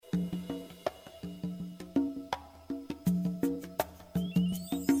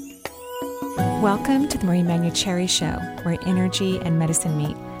Welcome to the Marie Manucherry Show, where energy and medicine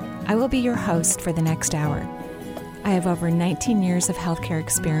meet. I will be your host for the next hour. I have over 19 years of healthcare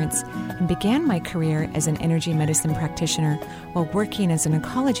experience and began my career as an energy medicine practitioner while working as an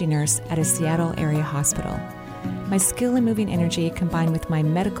oncology nurse at a Seattle area hospital. My skill in moving energy combined with my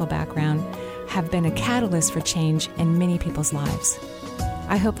medical background have been a catalyst for change in many people's lives.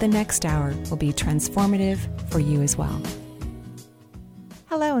 I hope the next hour will be transformative for you as well.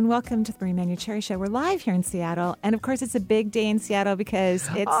 Hello and welcome to the Marie Manucherry Show. We're live here in Seattle, and of course it's a big day in Seattle because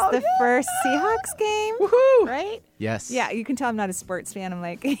it's the first Seahawks game. Woohoo! Right? Yes. Yeah, you can tell I'm not a sports fan. I'm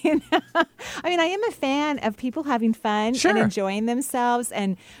like, I mean, I am a fan of people having fun and enjoying themselves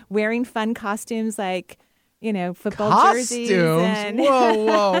and wearing fun costumes like, football jerseys. And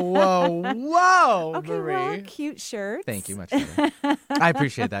Whoa, okay, Marie. well, cute shirts. Thank you much, Marie. I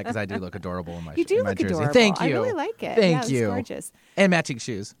appreciate that because I do look adorable in my You do in my look jersey. adorable. Thank you. I really like it. Thank you. It's gorgeous. And matching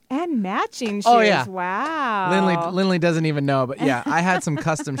shoes. And matching shoes. Oh, yeah. Wow. Lindley doesn't even know, but yeah, I had some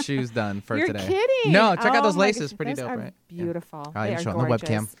custom shoes done for You're today. kidding. No, check out those my laces. gosh. Pretty Those dope, are right? Beautiful. Yeah. They You are show it on the gorgeous.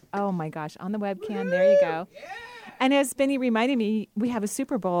 webcam. Oh my gosh, on the webcam. There you go. And as Benny reminded me, we have a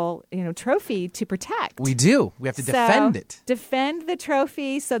Super Bowl, trophy to protect. We do. We have to defend it. Defend the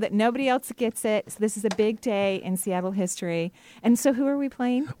trophy so that nobody else gets it. So this is a big day in Seattle history. And so who are we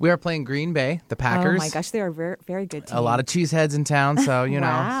playing? We are playing Green Bay, the Packers. Oh my gosh, they are a very, very good team. A lot of cheeseheads in town, so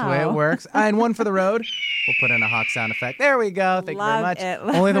that's the way it works. And one for the road. We'll put in a Hawk sound effect. There we go. Thank you very much.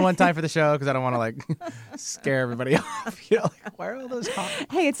 Only the one time for the show because I don't want to scare everybody off. Where are all those Hawks?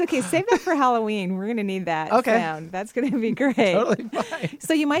 Hey, it's okay. Save that for Halloween. We're going to need that sound. That's going to be great. Totally fine.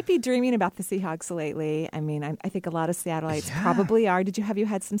 So you might be dreaming about the Seahawks lately. I mean, I think a lot of Seattleites probably are. Have you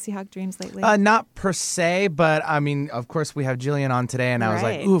had some Seahawk dreams lately? Not per se, but I mean, of course, we have Gillian on today, and I was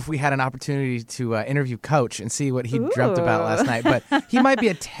like, ooh, if we had an opportunity to interview Coach and see what he dreamt about last night. But he might be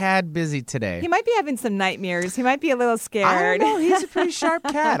a tad busy today. He might be having some nightmares. He might be a little scared. I don't know. He's a pretty sharp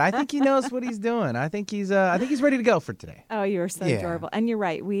cat. I think he knows what he's doing. I think he's ready to go for today. Oh, you are so adorable. And you're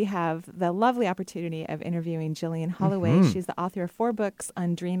right. We have the lovely opportunity of interviewing Gillian Holloway. She's the author of 4 books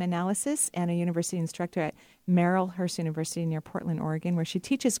on dream analysis and a university instructor at Marylhurst University near Portland, Oregon, where she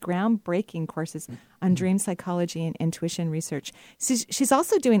teaches groundbreaking courses on dream psychology and intuition research. She's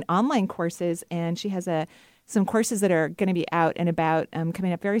also doing online courses, and she has some courses that are going to be out and about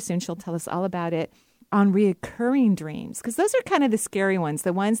coming up very soon. She'll tell us all about it on reoccurring dreams, because those are kind of the scary ones,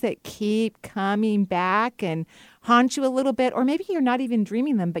 the ones that keep coming back and haunt you a little bit, or maybe you're not even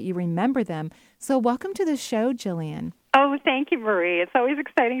dreaming them, but you remember them. So welcome to the show, Gillian. Oh, thank you, Marie. It's always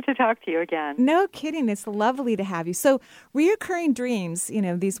exciting to talk to you again. No kidding. It's lovely to have you. So reoccurring dreams,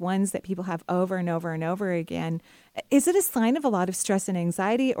 these ones that people have over and over and over again, is it a sign of a lot of stress and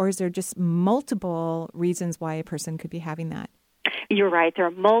anxiety, or is there just multiple reasons why a person could be having that? You're right. There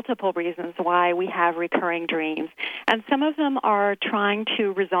are multiple reasons why we have recurring dreams. And some of them are trying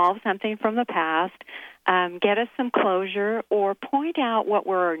to resolve something from the past, get us some closure, or point out what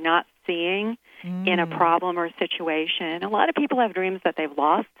we're not seeing in a problem or situation. A lot of people have dreams that they've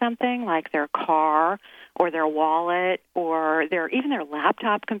lost something, like their car or their wallet or even their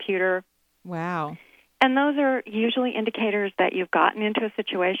laptop computer. Wow. And those are usually indicators that you've gotten into a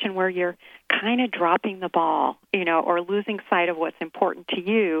situation where you're kind of dropping the ball, or losing sight of what's important to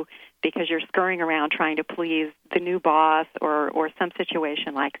you because you're scurrying around trying to please the new boss or some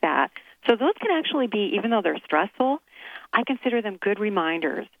situation like that. So those can actually be, even though they're stressful, I consider them good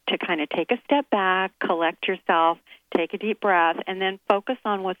reminders to kind of take a step back, collect yourself, take a deep breath, and then focus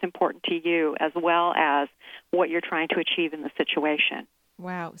on what's important to you as well as what you're trying to achieve in the situation.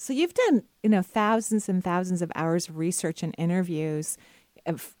 Wow. So you've done, thousands and thousands of hours of research and interviews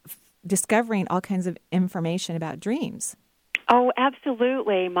of discovering all kinds of information about dreams. Oh,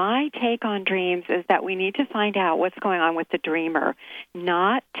 absolutely. My take on dreams is that we need to find out what's going on with the dreamer,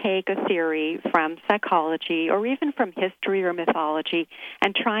 not take a theory from psychology or even from history or mythology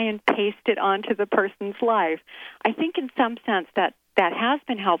and try and paste it onto the person's life. I think in some sense that has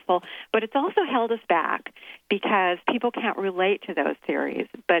been helpful, but it's also held us back because people can't relate to those theories.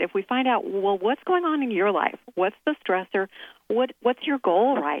 But if we find out, well, what's going on in your life? What's the stressor? What's your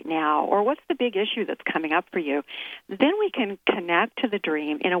goal right now? Or what's the big issue that's coming up for you? Then we can connect to the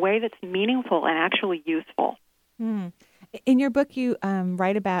dream in a way that's meaningful and actually useful. In your book, you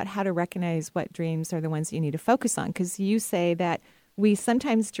write about how to recognize what dreams are the ones you need to focus on, because you say that we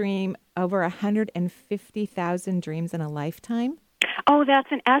sometimes dream over 150,000 dreams in a lifetime. Oh, that's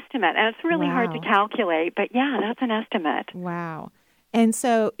an estimate, and it's really hard to calculate, but yeah, that's an estimate. Wow. And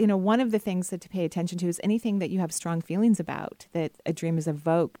so, one of the things that to pay attention to is anything that you have strong feelings about, that a dream has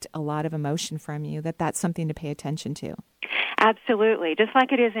evoked a lot of emotion from you, that's something to pay attention to. Absolutely. Just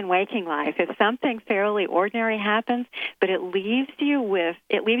like it is in waking life. If something fairly ordinary happens, but it leaves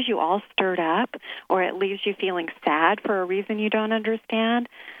you all stirred up, or it leaves you feeling sad for a reason you don't understand,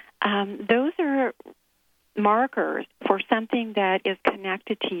 those are markers for something that is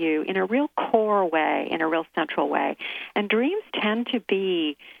connected to you in a real core way, in a real central way. And dreams tend to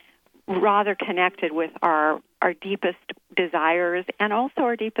be rather connected with our deepest desires and also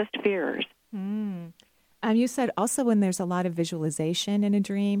our deepest fears. You said also when there's a lot of visualization in a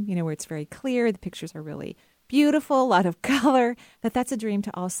dream, where it's very clear, the pictures are really beautiful, a lot of color, that's a dream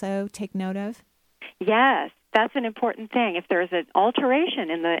to also take note of? Yes, that's an important thing. If there's an alteration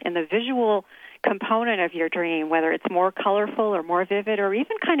in the visual component of your dream, whether it's more colorful or more vivid or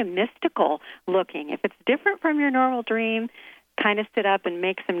even kind of mystical looking, if it's different from your normal dream, kind of sit up and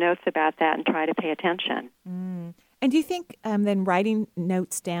make some notes about that and try to pay attention. And do you think then writing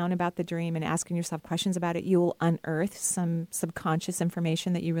notes down about the dream and asking yourself questions about it, you will unearth some subconscious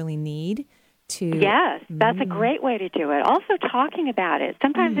information that you really need to... Yes, that's a great way to do it. Also talking about it.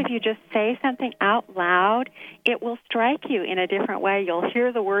 Sometimes if you just say something out loud, it will strike you in a different way. You'll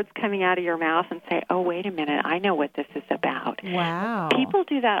hear the words coming out of your mouth and say, oh, wait a minute, I know what this is about. Wow. People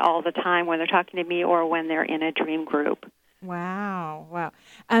do that all the time when they're talking to me or when they're in a dream group. Wow.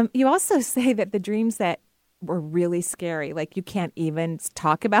 You also say that the dreams that were really scary, like you can't even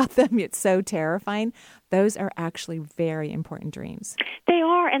talk about them, it's so terrifying, those are actually very important dreams. They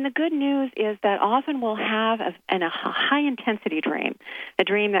are, and the good news is that often we'll have a high-intensity dream, a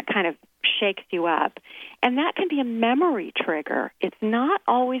dream that kind of shakes you up, and that can be a memory trigger. It's not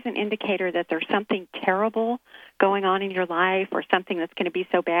always an indicator that there's something terrible going on in your life or something that's going to be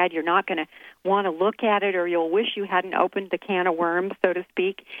so bad you're not going to want to look at it or you'll wish you hadn't opened the can of worms, so to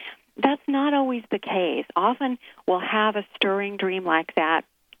speak. That's not always the case. Often we'll have a stirring dream like that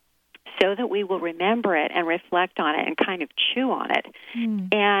so that we will remember it and reflect on it and kind of chew on it.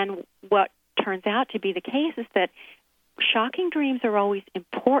 And what turns out to be the case is that shocking dreams are always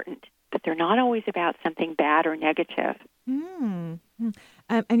important, but they're not always about something bad or negative. And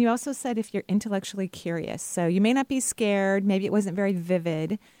you also said if you're intellectually curious, so you may not be scared, maybe it wasn't very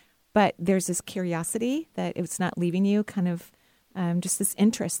vivid, but there's this curiosity that it's not leaving you, kind of just this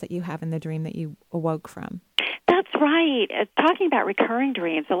interest that you have in the dream that you awoke from. That's right. Talking about recurring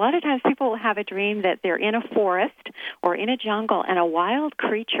dreams, a lot of times people will have a dream that they're in a forest or in a jungle and a wild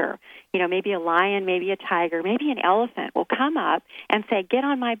creature, maybe a lion, maybe a tiger, maybe an elephant will come up and say, get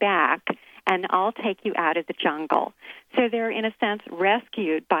on my back and I'll take you out of the jungle. So they're, in a sense,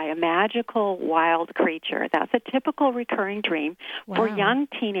 rescued by a magical wild creature. That's a typical recurring dream for young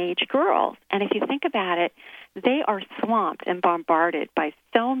teenage girls. And if you think about it, they are swamped and bombarded by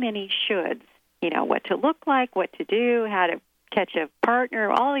so many shoulds, what to look like, what to do, how to catch a partner,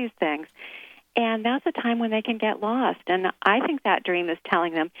 all these things. And that's a time when they can get lost. And I think that dream is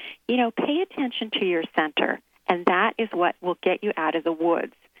telling them, pay attention to your center, and that is what will get you out of the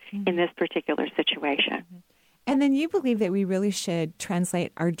woods in this particular situation. And then you believe that we really should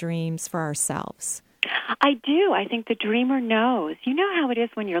translate our dreams for ourselves. I do. I think the dreamer knows. You know how it is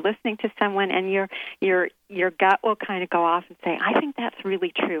when you're listening to someone and your gut will kind of go off and say, I think that's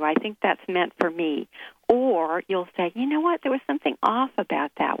really true. I think that's meant for me. Or you'll say, you know what, there was something off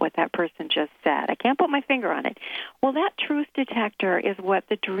about that, what that person just said. I can't put my finger on it. Well, that truth detector is what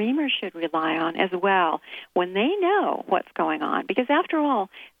the dreamer should rely on as well when they know what's going on. Because after all,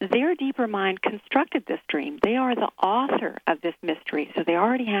 their deeper mind constructed this dream. They are the author of this mystery, so they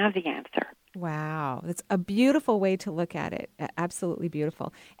already have the answer. Wow, that's a beautiful way to look at it. Absolutely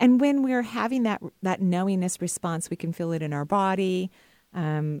beautiful. And when we're having that knowingness response, we can feel it in our body.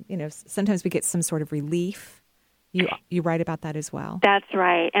 Sometimes we get some sort of relief. You write about that as well. That's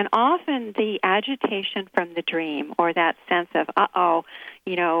right. And often the agitation from the dream or that sense of, I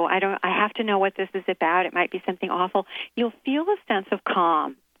have to know what this is about. It might be something awful. You'll feel a sense of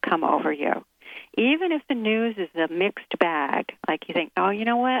calm come over you. Even if the news is a mixed bag, like you think, oh, you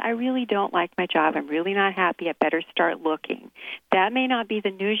know what, I really don't like my job. I'm really not happy. I better start looking. That may not be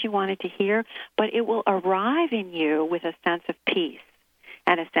the news you wanted to hear, but it will arrive in you with a sense of peace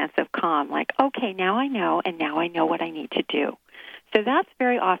and a sense of calm, like, okay, now I know, and now I know what I need to do. So that's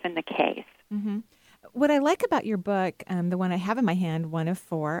very often the case. Mm-hmm. What I like about your book, the one I have in my hand, one of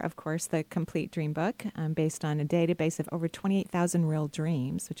 4, of course, the complete dream book, based on a database of over 28,000 real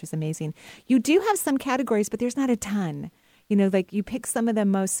dreams, which is amazing. You do have some categories, but there's not a ton. Like you pick some of the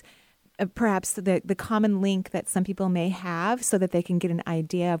most, perhaps the common link that some people may have so that they can get an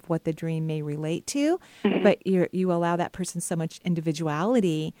idea of what the dream may relate to, but you allow that person so much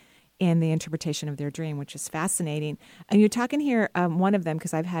individuality in the interpretation of their dream, which is fascinating. And you're talking here, one of them,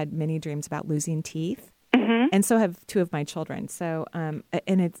 because I've had many dreams about losing teeth. And so have two of my children. So, and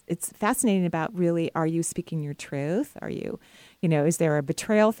it's fascinating about really, are you speaking your truth? Are you, is there a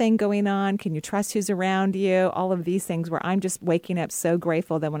betrayal thing going on? Can you trust who's around you? All of these things where I'm just waking up so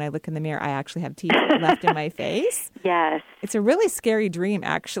grateful that when I look in the mirror, I actually have teeth left in my face. Yes. It's a really scary dream,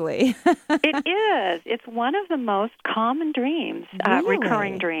 actually. It is. It's one of the most common dreams, Really?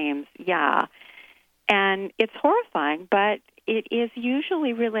 Recurring dreams. Yeah. And it's horrifying, but it is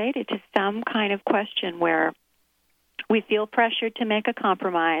usually related to some kind of question where we feel pressured to make a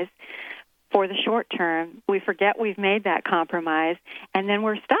compromise for the short term. We forget we've made that compromise, and then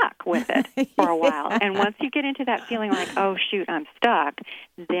we're stuck with it for a while. And once you get into that feeling like, oh, shoot, I'm stuck,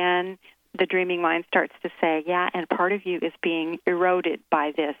 then the dreaming mind starts to say, yeah, and part of you is being eroded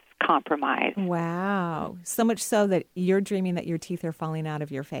by this compromise. Wow. So much so that you're dreaming that your teeth are falling out of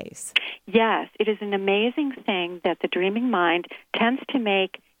your face. Yes, it is an amazing thing that the dreaming mind tends to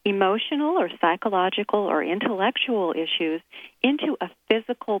make emotional or psychological or intellectual issues into a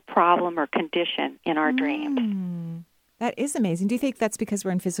physical problem or condition in our dreams. That is amazing. Do you think that's because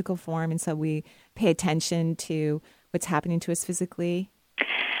we're in physical form and so we pay attention to what's happening to us physically?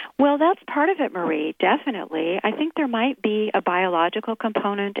 Well, that's part of it, Marie, definitely. I think there might be a biological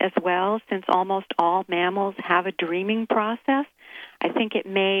component as well, since almost all mammals have a dreaming process. I think it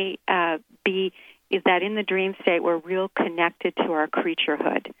may be is that in the dream state we're real connected to our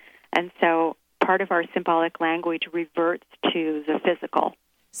creaturehood. And so part of our symbolic language reverts to the physical.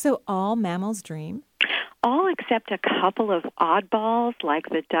 So all mammals dream? All except a couple of oddballs like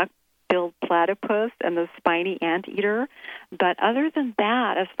the duck-billed platypus and the spiny anteater. But other than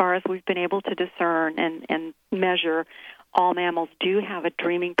that, as far as we've been able to discern and measure, all mammals do have a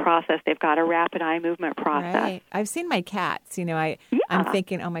dreaming process. They've got a rapid eye movement process. Right. I've seen my cats. I'm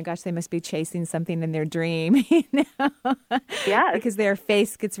thinking, oh my gosh, they must be chasing something in their dream. Yes. Because their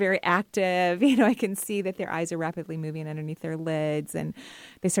face gets very active. I can see that their eyes are rapidly moving underneath their lids, and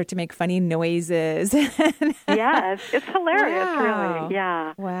they start to make funny noises. Yes, it's hilarious, Wow. really.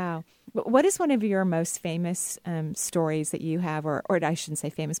 Yeah. Wow. What is one of your most famous stories that you have, or I shouldn't say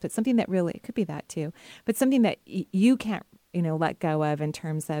famous, but something that really, it could be that too, but something that you can't, let go of in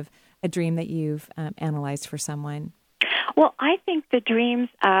terms of a dream that you've analyzed for someone? Well, I think the dreams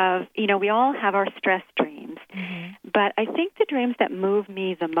of, we all have our stress dreams, but I think the dreams that move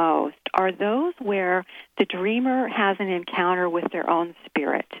me the most are those where the dreamer has an encounter with their own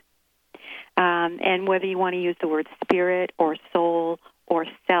spirit. And whether you want to use the word spirit or soul or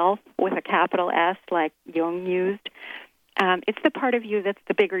self with a capital S like Jung used, it's the part of you that's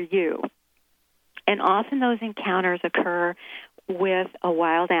the bigger you. And often those encounters occur with a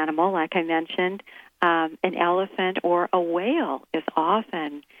wild animal, like I mentioned. An elephant or a whale is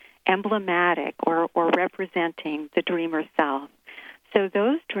often emblematic or representing the dreamer's self. So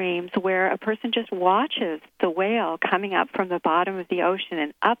those dreams where a person just watches the whale coming up from the bottom of the ocean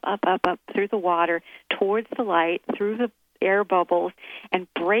and up through the water, towards the light, through the air bubbles, and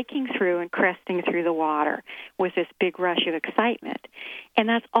breaking through and cresting through the water with this big rush of excitement. And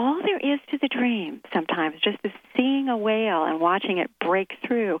that's all there is to the dream sometimes, just this seeing a whale and watching it break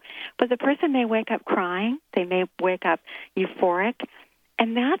through. But the person may wake up crying, they may wake up euphoric,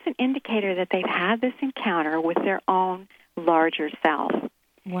 and that's an indicator that they've had this encounter with their own larger self.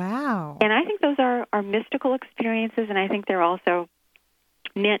 Wow. And I think those are mystical experiences, and I think they're also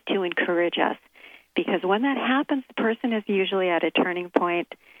meant to encourage us. Because when that happens, the person is usually at a turning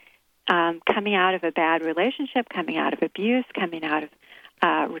point, coming out of a bad relationship, coming out of abuse, coming out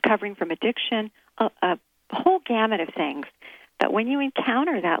of recovering from addiction, a whole gamut of things. But when you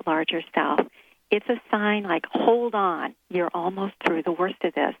encounter that larger self, it's a sign like, hold on, you're almost through the worst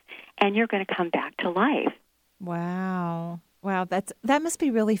of this, and you're going to come back to life. Wow. Wow, that must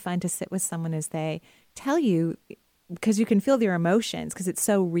be really fun to sit with someone as they tell you, because you can feel their emotions, because it's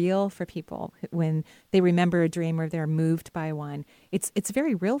so real for people when they remember a dream or they're moved by one. It's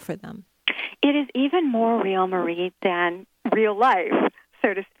very real for them. It is even more real, Marie, than real life,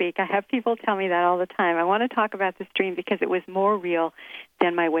 so to speak. I have people tell me that all the time. I want to talk about this dream because it was more real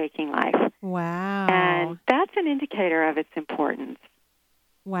than my waking life. Wow. And that's an indicator of its importance.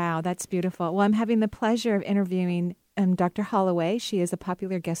 Wow, that's beautiful. Well, I'm having the pleasure of interviewing Dr. Holloway. She is a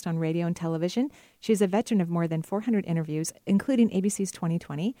popular guest on radio and television. She is a veteran of more than 400 interviews, including ABC's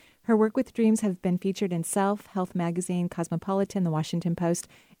 2020. Her work with dreams have been featured in Self, Health Magazine, Cosmopolitan, The Washington Post,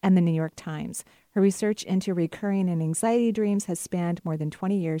 and The New York Times. Her research into recurring and anxiety dreams has spanned more than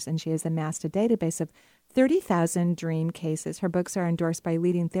 20 years, and she has amassed a database of 30,000 dream cases. Her books are endorsed by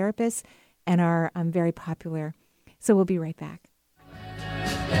leading therapists and are very popular. So we'll be right back.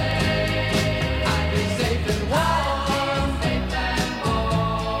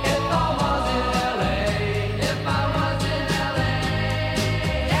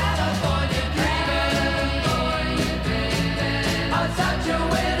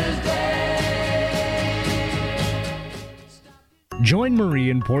 Join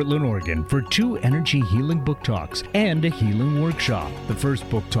Marie in Portland, Oregon for 2 energy healing book talks and a healing workshop. The first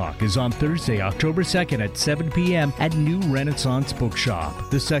book talk is on Thursday, October 2nd at 7 p.m. at New Renaissance Bookshop.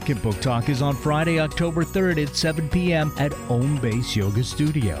 The second book talk is on Friday, October 3rd at 7 p.m. at Home Base Yoga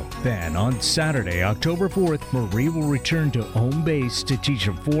Studio. Then on Saturday, October 4th, Marie will return to Home Base to teach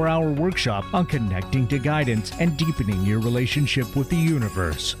a 4-hour workshop on connecting to guidance and deepening your relationship with the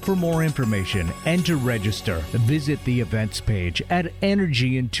universe. For more information and to register, visit the events page at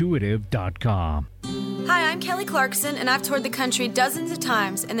energyintuitive.com. Hi, I'm Kelly Clarkson, and I've toured the country dozens of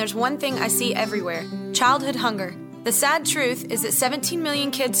times, and there's one thing I see everywhere: childhood hunger. The sad truth is that 17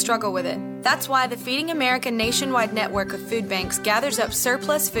 million kids struggle with it. That's why the Feeding America nationwide network of food banks gathers up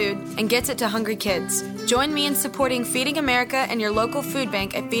surplus food and gets it to hungry kids. Join me in supporting Feeding America and your local food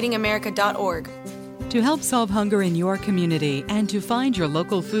bank at feedingamerica.org. To help solve hunger in your community and to find your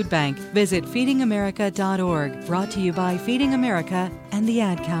local food bank, visit feedingamerica.org. Brought to you by Feeding America and the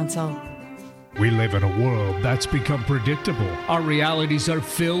Ad Council. We live in a world that's become predictable. Our realities are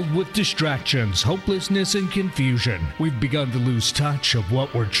filled with distractions, hopelessness, and confusion. We've begun to lose touch of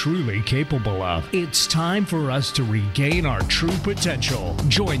what we're truly capable of. It's time for us to regain our true potential.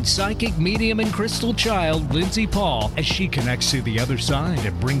 Join psychic medium and crystal child Lindsay Paul as she connects to the other side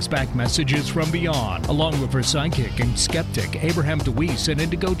and brings back messages from beyond, along with her psychic and skeptic Abraham DeWeese and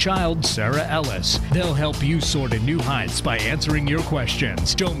indigo child Sarah Ellis. They'll help you soar to new heights by answering your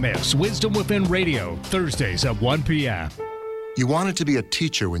questions. Don't miss Wisdom Within Radio, Thursdays at 1 p.m. You wanted to be a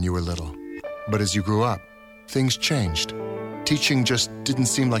teacher when you were little, but as you grew up, things changed. Teaching just didn't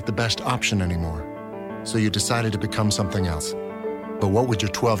seem like the best option anymore, so you decided to become something else. But what would your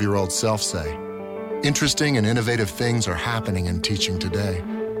 12-year-old self say? Interesting and innovative things are happening in teaching today,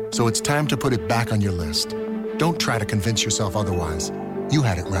 so it's time to put it back on your list. Don't try to convince yourself otherwise. You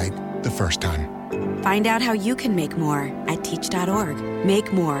had it right the first time. Find out how you can make more at teach.org.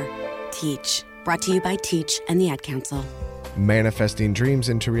 Make more. Teach. Brought to you by Teach and the Ad Council. Manifesting dreams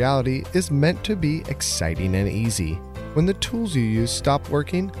into reality is meant to be exciting and easy. When the tools you use stop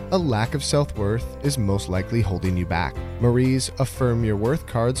working, a lack of self-worth is most likely holding you back. Marie's Affirm Your Worth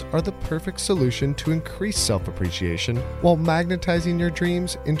cards are the perfect solution to increase self-appreciation while magnetizing your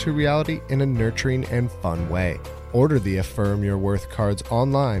dreams into reality in a nurturing and fun way. Order the Affirm Your Worth cards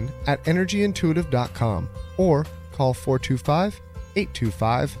online at energyintuitive.com or call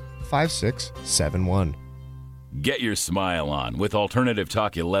 425-825-5671. Get your smile on with Alternative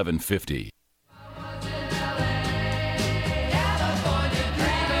Talk 1150.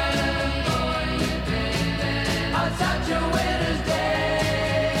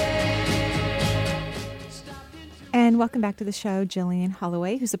 And welcome back to the show, Gillian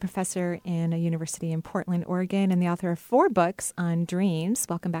Holloway, who's a professor in a university in Portland, Oregon, and the author of 4 books on dreams.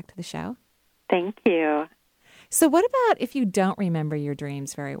 Welcome back to the show. Thank you. So what about if you don't remember your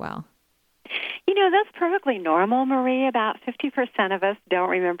dreams very well? You know, that's perfectly normal, Marie. About 50% of us don't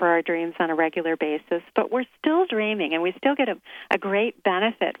remember our dreams on a regular basis, but we're still dreaming, and we still get a great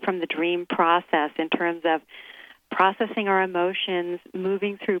benefit from the dream process in terms of processing our emotions,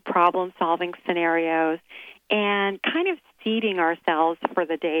 moving through problem-solving scenarios, and kind of seeding ourselves for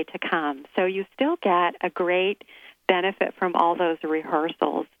the day to come. So you still get a great benefit from all those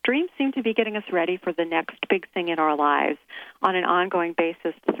rehearsals. Dreams seem to be getting us ready for the next big thing in our lives on an ongoing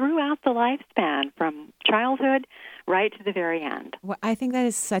basis throughout the lifespan, from childhood right to the very end. Well, I think that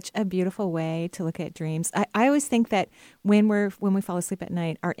is such a beautiful way to look at dreams. I always think that when we fall asleep at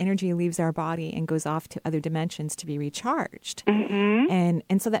night, our energy leaves our body and goes off to other dimensions to be recharged. Mm-hmm.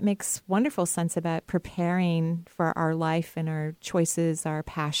 And so that makes wonderful sense about preparing for our life and our choices, our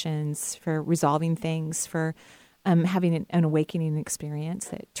passions, for resolving things, for having an awakening experience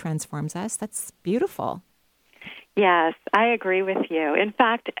that transforms us. That's beautiful. Yes, I agree with you. In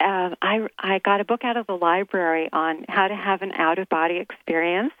fact, I got a book out of the library on how to have an out-of-body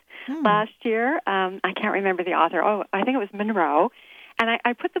experience last year. I can't remember the author. Oh, I think it was Monroe. And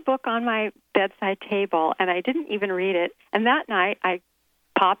I put the book on my bedside table, and I didn't even read it. And that night, I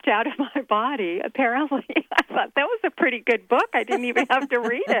popped out of my body, apparently. I thought, that was a pretty good book. I didn't even have to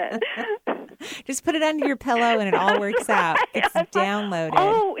read it. Just put it under your pillow and it all works out. It's downloaded.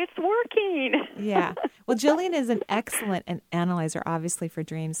 Oh, it's working. Yeah. Well, Gillian is an excellent analyzer, obviously, for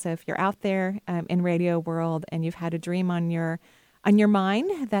dreams. So if you're out there in radio world and you've had a dream on your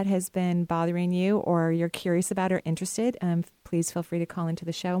mind that has been bothering you, or you're curious about or interested, please feel free to call into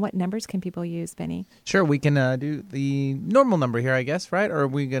the show. And what numbers can people use, Benny? Sure, we can do the normal number here, I guess, right? Or are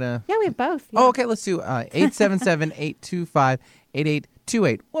we going to... Yeah, we have both. Yeah. Oh, okay, let's do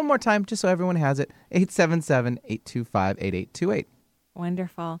 877-825-8828. One more time, just so everyone has it. 877-825-8828.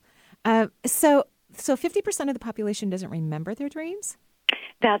 Wonderful. So, So 50% of the population doesn't remember their dreams?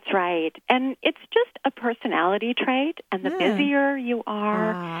 That's right. And it's just a personality trait. And the busier you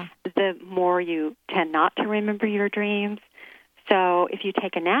are, the more you tend not to remember your dreams. So if you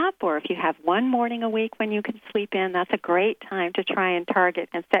take a nap or if you have one morning a week when you can sleep in, that's a great time to try and target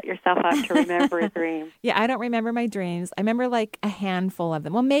and set yourself up to remember a dream. Yeah, I don't remember my dreams. I remember like a handful of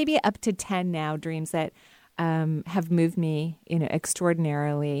them. Well, maybe up to 10 now, dreams that have moved me,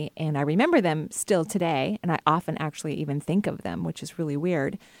 extraordinarily. And I remember them still today. And I often actually even think of them, which is really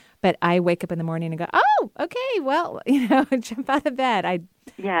weird. But I wake up in the morning and go, oh, okay, well, jump out of bed. I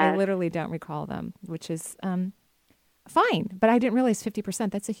literally don't recall them, which is fine. But I didn't realize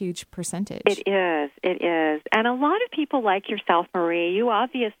 50%. That's a huge percentage. It is. And a lot of people like yourself, Marie, you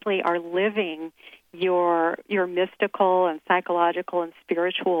obviously are living your mystical and psychological and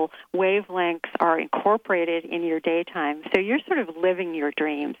spiritual wavelengths are incorporated in your daytime. So you're sort of living your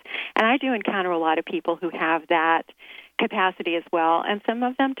dreams. And I do encounter a lot of people who have that capacity as well, and some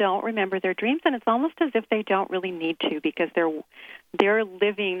of them don't remember their dreams, and it's almost as if they don't really need to because they're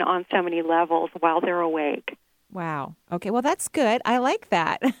living on so many levels while they're awake. Wow. Okay, well, that's good. I like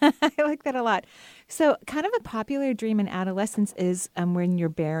that. I like that a lot. So kind of a popular dream in adolescence is when you're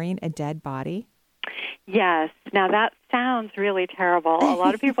burying a dead body. Yes. Now, that sounds really terrible. A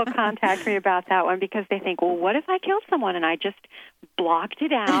lot of people contact me about that one because they think, well, what if I killed someone and I just blocked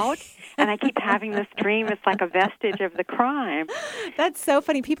it out and I keep having this dream? It's like a vestige of the crime. That's so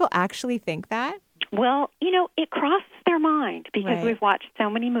funny. People actually think that? Well, it crosses their mind because we've watched so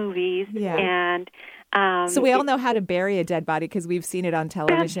many movies and... so we all know how to bury a dead body because we've seen it on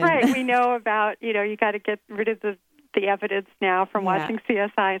television. That's right. We know about, you got to get rid of the evidence now from watching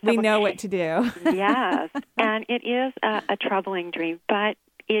CSI. We know what to do. Yes. And it is a troubling dream, but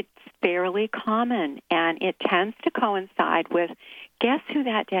it's fairly common, and it tends to coincide with, guess who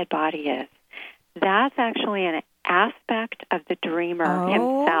that dead body is? That's actually an aspect of the dreamer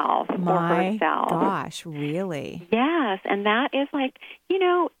himself or herself. Gosh, really? Yes, and that is like,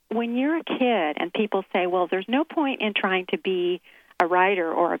 when you're a kid and people say, well, there's no point in trying to be a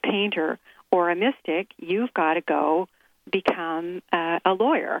writer or a painter or a mystic, you've got to go become a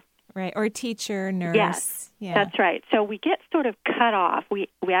lawyer. Right, or a teacher, nurse. Yes, that's right. So we get sort of cut off. We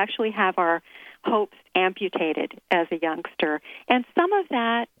actually have our hopes amputated as a youngster. And some of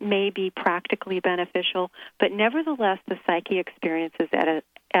that may be practically beneficial, but nevertheless the psyche experiences it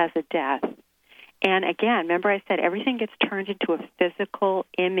as a death. And again, remember I said everything gets turned into a physical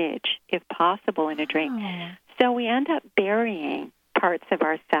image, if possible, in a dream. So we end up burying parts of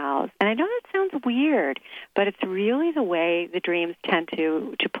ourselves. And I know that sounds weird, but it's really the way the dreams tend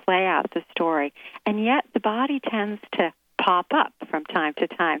to play out the story. And yet the body tends to pop up from time to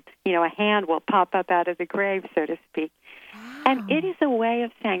time. A hand will pop up out of the grave, so to speak. Wow. And it is a way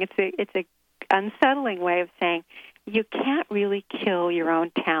of saying, it's a unsettling way of saying, you can't really kill your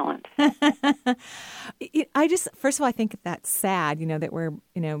own talents. First of all, I think that's sad, that we're,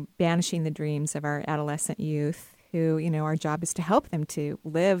 banishing the dreams of our adolescent youth who, our job is to help them to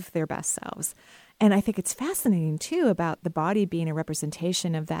live their best selves. And I think it's fascinating, too, about the body being a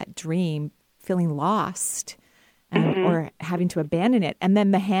representation of that dream, feeling lost or having to abandon it. And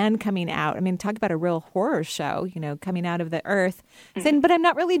then the hand coming out. I mean, talk about a real horror show, coming out of the earth, saying, but I'm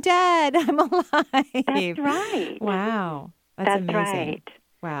not really dead. I'm alive. That's right. Wow. That's amazing. Right.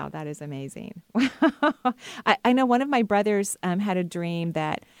 Wow, that is amazing. I know one of my brothers had a dream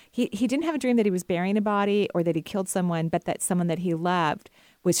that he didn't have a dream that he was burying a body or that he killed someone, but that someone that he loved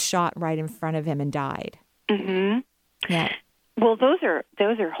was shot right in front of him and died. Mm-hmm. Yeah. Well, those are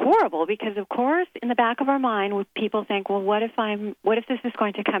horrible because, of course, in the back of our mind, people think, well, what if this is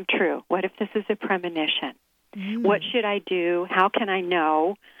going to come true? What if this is a premonition? What should I do? How can I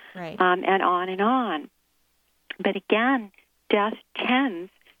know? Right. And on and on. But again, death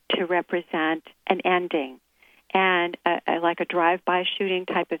tends to represent an ending, and like a drive-by shooting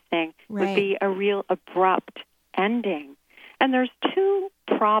type of thing would be a real abrupt ending. And there's two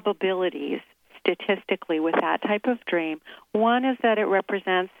probabilities statistically with that type of dream. One is that it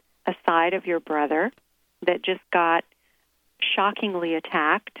represents a side of your brother that just got shockingly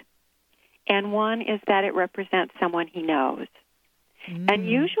attacked, and one is that it represents someone he knows. And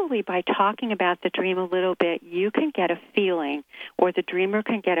usually by talking about the dream a little bit, you can get a feeling, or the dreamer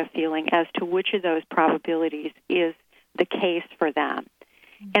can get a feeling as to which of those probabilities is the case for them.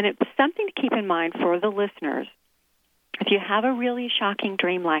 And it's something to keep in mind for the listeners. If you have a really shocking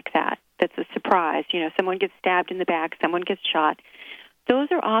dream like that, that's a surprise, someone gets stabbed in the back, someone gets shot, those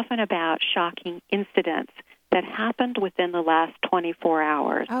are often about shocking incidents that happened within the last 24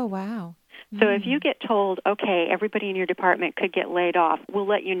 hours. Oh, wow. So if you get told, okay, everybody in your department could get laid off, we'll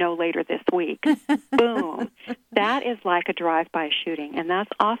let you know later this week. Boom. That is like a drive-by shooting, and that's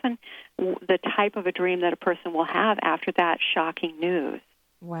often the type of a dream that a person will have after that shocking news.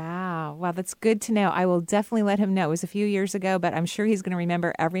 Wow. Wow, that's good to know. I will definitely let him know. It was a few years ago, but I'm sure he's going to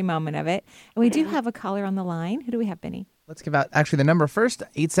remember every moment of it. And we do have a caller on the line. Who do we have, Benny? Let's give out actually the number first,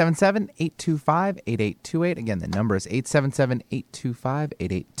 877-825-8828. Again, the number is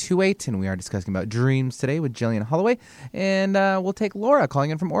 877-825-8828. And we are discussing about dreams today with Gillian Holloway. And we'll take Laura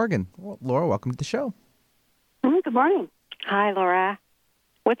calling in from Oregon. Well, Laura, welcome to the show. Good morning. Hi, Laura.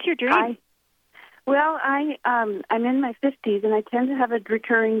 What's your dream? Hi. Well, I'm in my 50s, and I tend to have a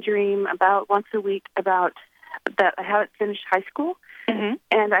recurring dream about once a week about that I haven't finished high school. Mm-hmm.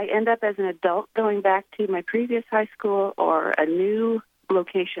 And I end up as an adult going back to my previous high school or a new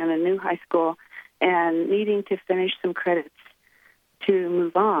location, a new high school, and needing to finish some credits to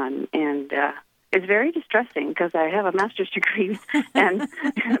move on. And it's very distressing because I have a master's degree and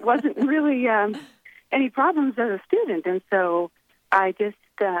it wasn't really any problems as a student. And so I just,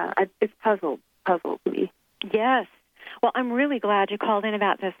 it's puzzled me. Yes. Well, I'm really glad you called in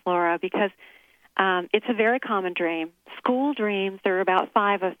about this, Laura, because it's a very common dream. School dreams, there are about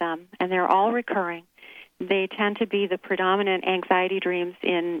 5 of them, and they're all recurring. They tend to be the predominant anxiety dreams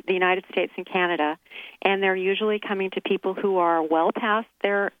in the United States and Canada, and they're usually coming to people who are well past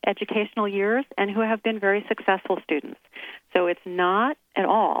their educational years and who have been very successful students. So it's not at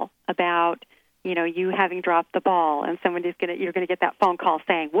all about you having dropped the ball and you're going to get that phone call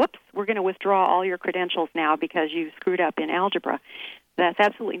saying, whoops, we're going to withdraw all your credentials now because you screwed up in algebra. That's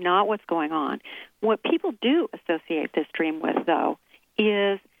absolutely not what's going on. What people do associate this dream with, though,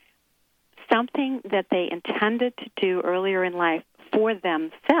 is something that they intended to do earlier in life for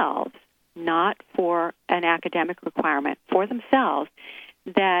themselves, not for an academic requirement, for themselves,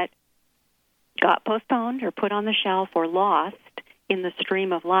 that got postponed or put on the shelf or lost in the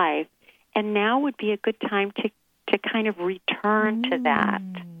stream of life, and now would be a good time to kind of return to that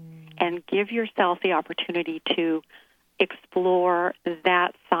and give yourself the opportunity to explore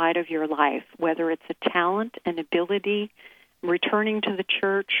that side of your life, whether it's a talent, an ability, returning to the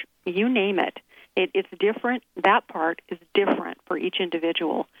church, you name it. It's different. That part is different for each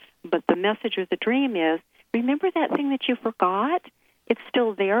individual. But the message of the dream is, remember that thing that you forgot? It's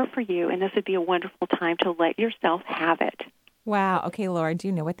still there for you, and this would be a wonderful time to let yourself have it. Wow. Okay, Laura, do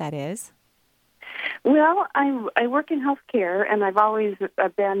you know what that is? Well, I work in healthcare, and I've always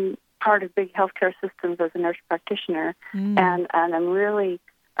been part of big healthcare systems as a nurse practitioner, and I'm really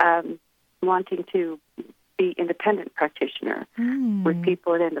wanting to be independent practitioner with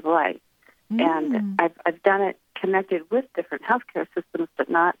people at end of life. And I've done it connected with different healthcare systems, but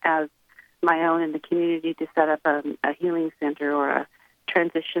not as my own in the community to set up a healing center or a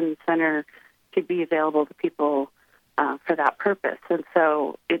transition center to be available to people for that purpose. And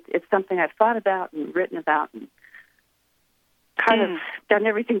so it's something I've thought about and written about and kind of done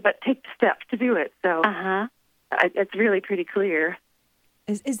everything but take the steps to do it. So it's really pretty clear.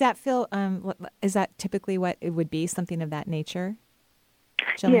 Is that, Phil, is that typically what it would be, something of that nature?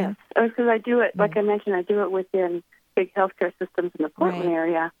 Gillian? Yes, because I do it, like I mentioned, I do it within big healthcare systems in the Portland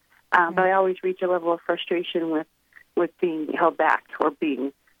area, but I always reach a level of frustration with being held back or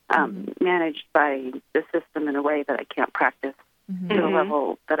being managed by the system in a way that I can't practice to a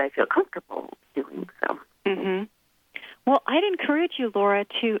level that I feel comfortable doing. So. Well, I'd encourage you, Laura,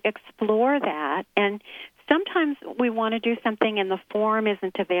 to explore that. And sometimes we want to do something and the form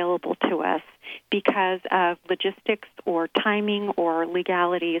isn't available to us because of logistics or timing or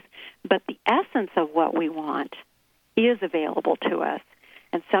legalities, but the essence of what we want is available to us.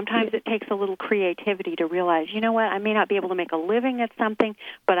 And sometimes it takes a little creativity to realize, you know what, I may not be able to make a living at something,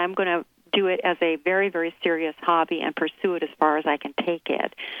 but I'm going to do it as a very, very serious hobby and pursue it as far as I can take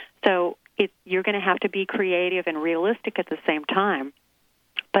it. So you're going to have to be creative and realistic at the same time.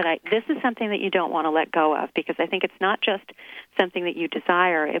 But this is something that you don't want to let go of, because I think it's not just something that you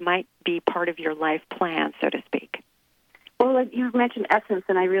desire. It might be part of your life plan, so to speak. Well, like you mentioned essence,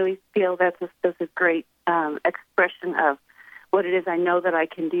 and I really feel that's a great expression of what it is I know that I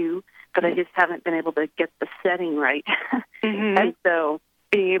can do, but I just haven't been able to get the setting right. And so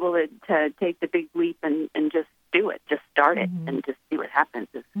being able to take the big leap and just do it, just start it, and just see what happens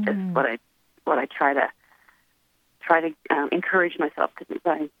is what I try to encourage myself to do.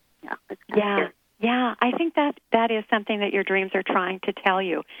 But Yeah, I think that is something that your dreams are trying to tell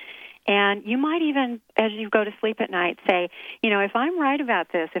you. And you might even, as you go to sleep at night, say, if I'm right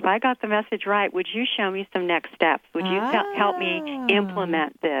about this, if I got the message right, would you show me some next steps? Would you help me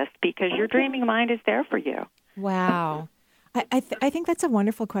implement this? Because your dreaming mind is there for you. Wow. I think that's a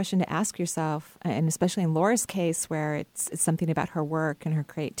wonderful question to ask yourself, and especially in Laura's case where it's something about her work and her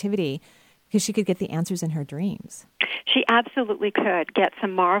creativity, because she could get the answers in her dreams. She absolutely could get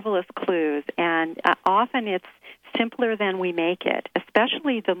some marvelous clues, and often it's simpler than we make it,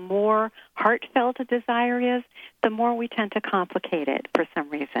 especially the more heartfelt a desire is, the more we tend to complicate it for some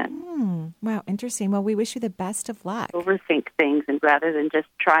reason. Wow, interesting. Well, we wish you the best of luck. Overthink things, and rather than just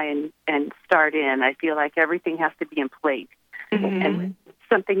try and start in, I feel like everything has to be in place. Mm-hmm. And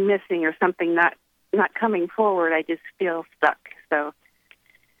something missing or something not coming forward, I just feel stuck. So,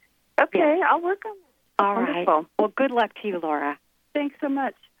 okay, yeah. I'll work on it. All right. Well, good luck to you, Laura. Thanks so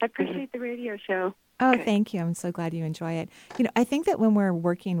much. I appreciate the radio show. Oh, thank you. I'm so glad you enjoy it. I think that when we're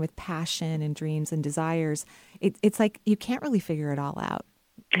working with passion and dreams and desires, it's like you can't really figure it all out.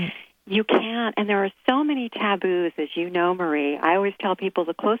 You can't, and there are so many taboos, as you know, Marie. I always tell people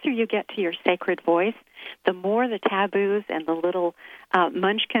the closer you get to your sacred voice, the more the taboos and the little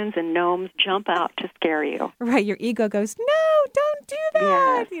munchkins and gnomes jump out to scare you. Right, your ego goes, no, don't do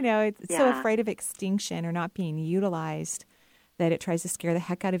that. Yes. It's so afraid of extinction or not being utilized that it tries to scare the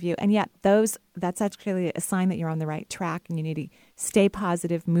heck out of you. And yet that's actually a sign that you're on the right track and you need to stay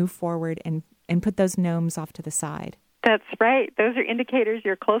positive, move forward, and put those gnomes off to the side. That's right. Those are indicators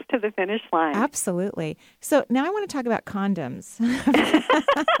you're close to the finish line. Absolutely. So now I want to talk about condoms.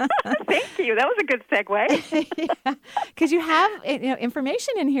 Thank you. That was a good segue. Because you have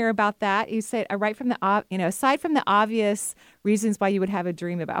information in here about that. You said right from the aside from the obvious reasons why you would have a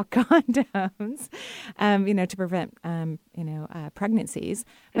dream about condoms, to prevent pregnancies,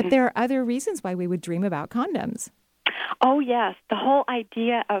 but there are other reasons why we would dream about condoms. Oh yes, the whole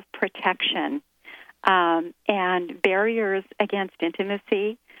idea of protection. And barriers against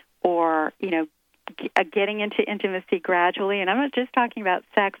intimacy or, getting into intimacy gradually. And I'm not just talking about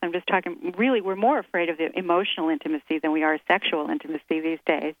sex. I'm just talking, really, we're more afraid of the emotional intimacy than we are sexual intimacy these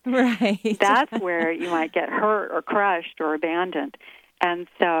days. Right. That's where you might get hurt or crushed or abandoned. And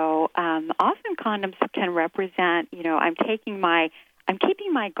so often condoms can represent, I'm keeping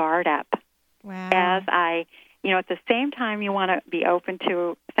my guard up. Wow. As at the same time you want to be open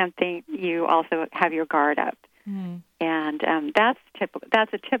to something, you also have your guard up. Mm. And that's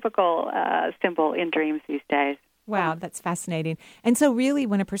a typical symbol in dreams these days. Wow, that's fascinating. And so really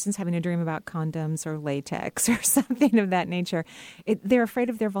when a person's having a dream about condoms or latex or something of that nature, they're afraid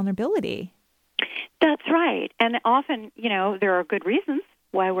of their vulnerability. That's right. And often, there are good reasons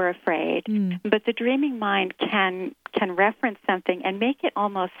why we're afraid, but the dreaming mind can reference something and make it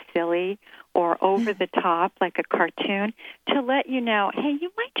almost silly or over the top, like a cartoon, to let you know, hey, you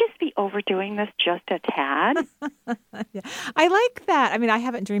might just be overdoing this just a tad. Yeah. I like that. I mean, I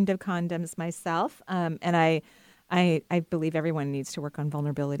haven't dreamed of condoms myself, and I believe everyone needs to work on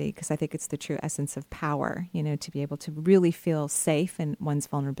vulnerability because I think it's the true essence of power, to be able to really feel safe in one's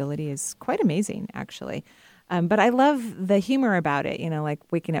vulnerability is quite amazing, actually. But I love the humor about it, like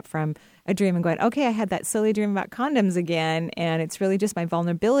waking up from a dream and going, okay, I had that silly dream about condoms again, and it's really just my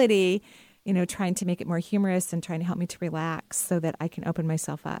vulnerability, trying to make it more humorous and trying to help me to relax so that I can open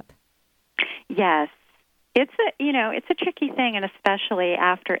myself up. Yes. It's a tricky thing, and especially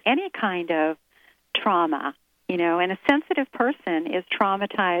after any kind of trauma, and a sensitive person is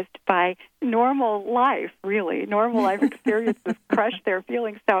traumatized by normal life, really. Normal life experiences crush their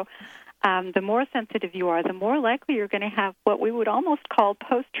feelings. So the more sensitive you are, the more likely you're going to have what we would almost call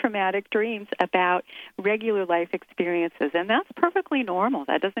post-traumatic dreams about regular life experiences. And that's perfectly normal.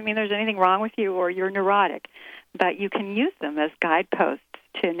 That doesn't mean there's anything wrong with you or you're neurotic. But you can use them as guideposts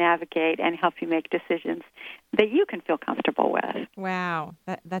to navigate and help you make decisions that you can feel comfortable with. Wow,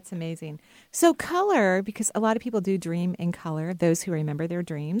 that's amazing. So color, because a lot of people do dream in color, those who remember their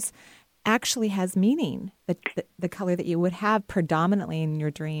dreams, actually has meaning. The color that you would have predominantly in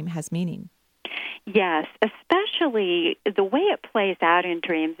your dream has meaning. Yes, especially the way it plays out in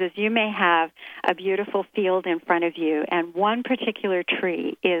dreams is you may have a beautiful field in front of you and one particular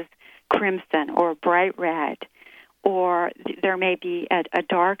tree is crimson or bright red, or there may be a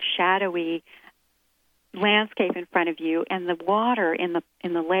dark, shadowy landscape in front of you and the water in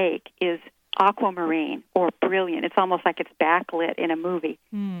the lake is aquamarine or brilliant. It's almost like it's backlit in a movie.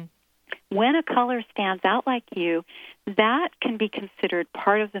 Mm. When a color stands out like you, that can be considered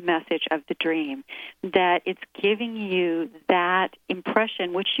part of the message of the dream, that it's giving you that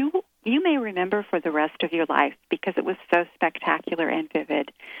impression, which you may remember for the rest of your life because it was so spectacular and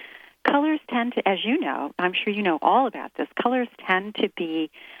vivid. Colors tend to, as you know, I'm sure you know all about this, colors tend to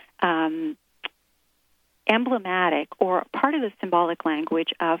be emblematic or part of the symbolic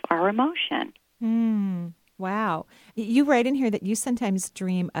language of our emotion. Wow. You write in here that you sometimes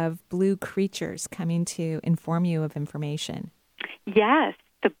dream of blue creatures coming to inform you of information. Yes,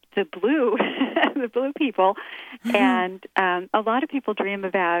 the blue, the blue people. And a lot of people dream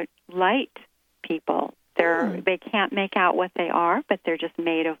about light people. They can't make out what they are, but they're just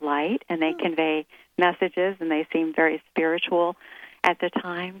made of light, and they convey messages, and they seem very spiritual at the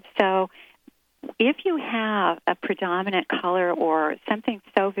time. So if you have a predominant color or something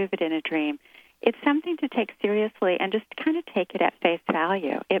so vivid in a dream, it's something to take seriously and just kind of take it at face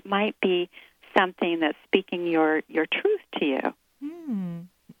value. It might be something that's speaking your truth to you.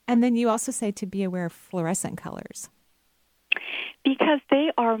 And then you also say to be aware of fluorescent colors. Because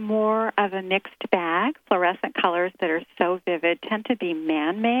they are more of a mixed bag. Fluorescent colors that are so vivid tend to be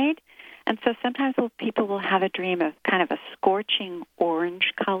man-made. And so sometimes people will have a dream of kind of a scorching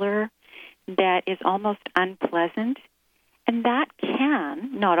orange color that is almost unpleasant. And that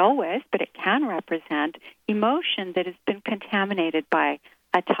can, not always, but it can represent emotion that has been contaminated by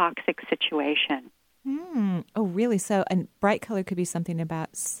a toxic situation. Oh, really? So a bright color could be something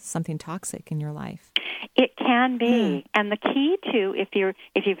about something toxic in your life. It can be. And the key to,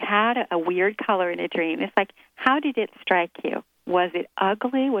 if you've had a weird color in a dream, it's like, how did it strike you? Was it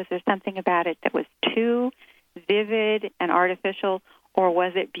ugly? Was there something about it that was too vivid and artificial? Or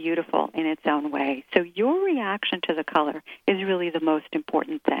was it beautiful in its own way? So your reaction to the color is really the most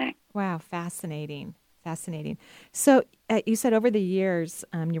important thing. Wow, fascinating. Fascinating. So you said over the years,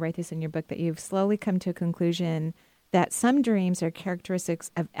 you write this in your book, that you've slowly come to a conclusion that some dreams are characteristics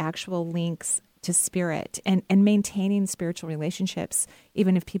of actual links to spirit and maintaining spiritual relationships,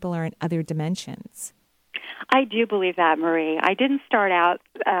 even if people are in other dimensions. I do believe that, Marie. I didn't start out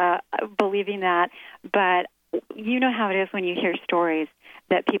believing that, but you know how it is when you hear stories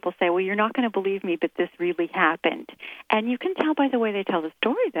that people say, well, you're not going to believe me, but this really happened. And you can tell by the way they tell the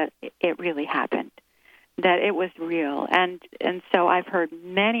story that it really happened, that it was real. And so I've heard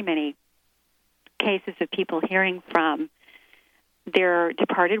many, many cases of people hearing from their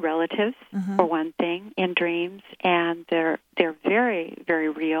departed relatives, for one thing, in dreams, and they're very, very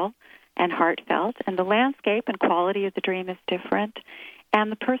real and heartfelt. And the landscape and quality of the dream is different. And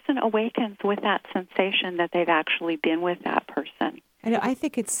the person awakens with that sensation that they've actually been with that person. I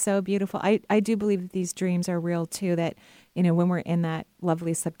think it's so beautiful. I do believe that these dreams are real, too, that, when we're in that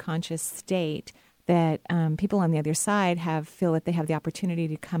lovely subconscious state, that people on the other side feel that they have the opportunity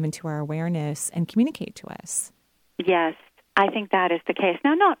to come into our awareness and communicate to us. Yes, I think that is the case.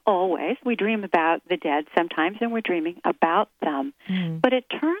 Now, not always. We dream about the dead sometimes, and we're dreaming about them. But it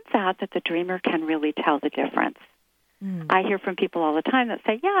turns out that the dreamer can really tell the difference. I hear from people all the time that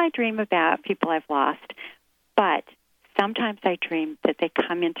say, yeah, I dream about people I've lost, but sometimes I dream that they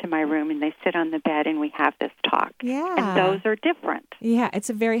come into my room and they sit on the bed and we have this talk. Yeah. And those are different. Yeah, it's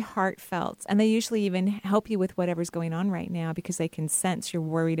a very heartfelt. And they usually even help you with whatever's going on right now because they can sense you're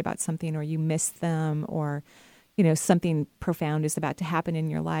worried about something or you miss them or, something profound is about to happen in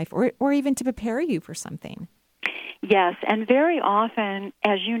your life or even to prepare you for something. Yes, and very often,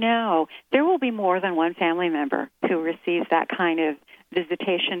 as you know, there will be more than one family member who receives that kind of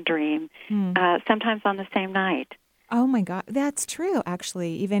visitation dream, sometimes on the same night. Oh, my God. That's true,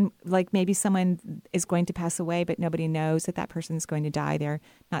 actually. Even like maybe someone is going to pass away, but nobody knows that person is going to die. They're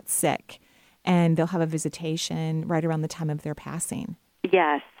not sick. And they'll have a visitation right around the time of their passing.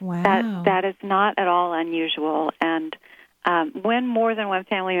 Yes. Wow. That is not at all unusual. And when more than one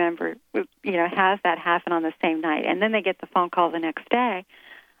family member, has that happen on the same night, and then they get the phone call the next day,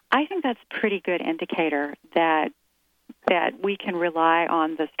 I think that's a pretty good indicator that we can rely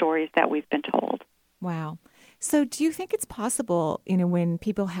on the stories that we've been told. Wow. So do you think it's possible, when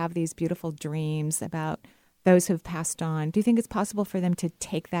people have these beautiful dreams about those who've passed on, do you think it's possible for them to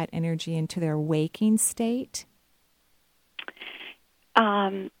take that energy into their waking state?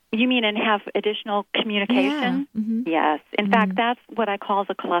 You mean and have additional communication? Yeah. Mm-hmm. Yes. In fact, that's what I call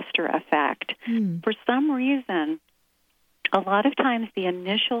the cluster effect. For some reason, a lot of times the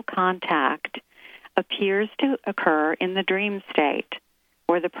initial contact appears to occur in the dream state,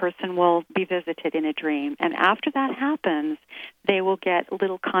 where the person will be visited in a dream. And after that happens, they will get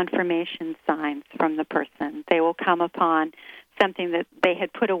little confirmation signs from the person. They will come upon something that they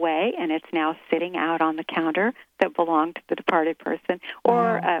had put away, and it's now sitting out on the counter that belonged to the departed person.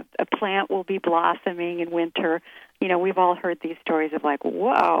 Or a plant will be blossoming in winter. We've all heard these stories of like,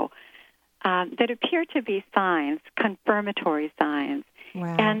 whoa, that appear to be signs, confirmatory signs.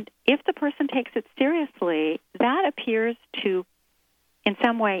 Wow. And if the person takes it seriously, that appears to in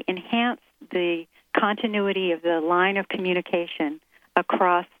some way enhance the continuity of the line of communication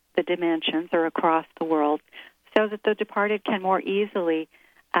across the dimensions or across the world, so that the departed can more easily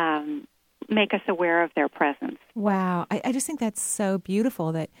make us aware of their presence. Wow. I just think that's so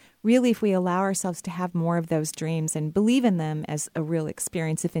beautiful that really if we allow ourselves to have more of those dreams and believe in them as a real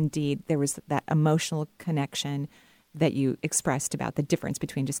experience, if indeed there was that emotional connection that you expressed about the difference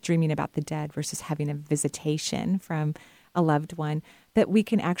between just dreaming about the dead versus having a visitation from a loved one, that we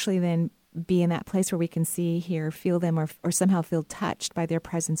can actually then be in that place where we can see, hear, feel them, or somehow feel touched by their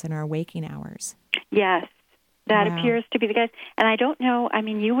presence in our waking hours. Yes, that appears to be the case. And I don't know, I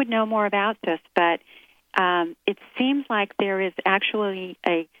mean, you would know more about this, but it seems like there is actually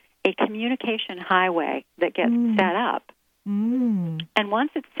a communication highway that gets set up. And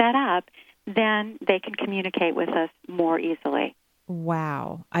once it's set up, then they can communicate with us more easily.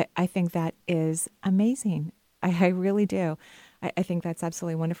 Wow. I think that is amazing. I really do. I think that's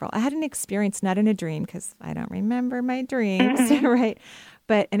absolutely wonderful. I had an experience, not in a dream, because I don't remember my dreams, right?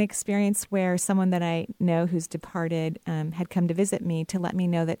 But an experience where someone that I know who's departed had come to visit me to let me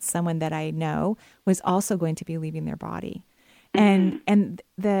know that someone that I know was also going to be leaving their body. And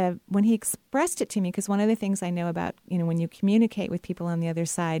when he expressed it to me, because one of the things I know about, when you communicate with people on the other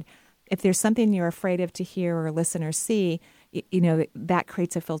side, if there's something you're afraid of to hear or listen or see, that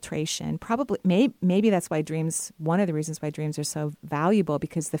creates a filtration. Probably, maybe that's why dreams, one of the reasons why dreams are so valuable,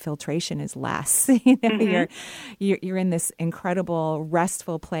 because the filtration is less. You're in this incredible,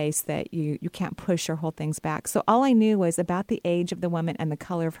 restful place that you can't push or hold things back. So all I knew was about the age of the woman and the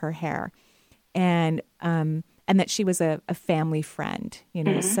color of her hair. And that she was a family friend,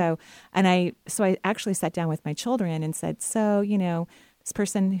 So I actually sat down with my children and said, this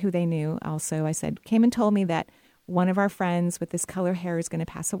person who they knew also, I said, came and told me that one of our friends with this color hair is going to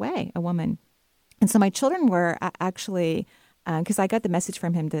pass away, a woman. And so my children were actually, because I got the message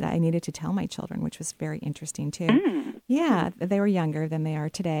from him that I needed to tell my children, which was very interesting too. Yeah, they were younger than they are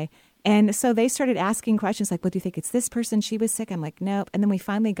today. And so they started asking questions like, well, do you think it's this person? She was sick. I'm like, nope. And then we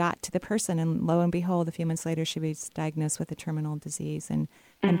finally got to the person, and lo and behold, a few months later, she was diagnosed with a terminal disease and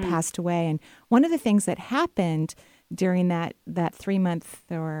passed away. And one of the things that happened during that 3-month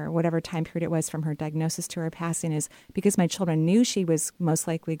or whatever time period it was from her diagnosis to her passing is because my children knew she was most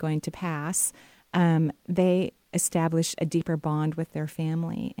likely going to pass, they established a deeper bond with their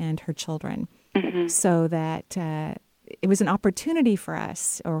family and her children so that it was an opportunity for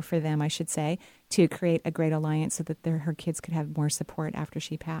us, or for them, I should say, to create a great alliance so that her kids could have more support after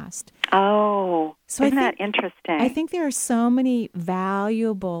she passed. Oh, so isn't that interesting? I think there are so many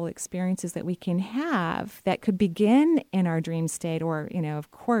valuable experiences that we can have that could begin in our dream state, or,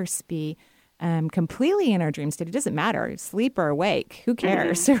 of course, be completely in our dream state. It doesn't matter, sleep or awake, who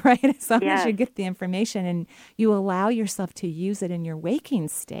cares, right? As long as you get the information and you allow yourself to use it in your waking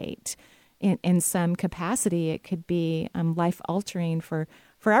state in some capacity, it could be life-altering for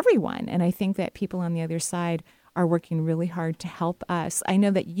everyone. And I think that people on the other side are working really hard to help us. I know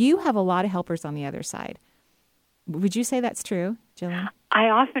that you have a lot of helpers on the other side. Would you say that's true, Gillian? I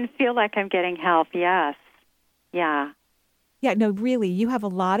often feel like I'm getting help, yes. Yeah. Yeah, no, really, you have a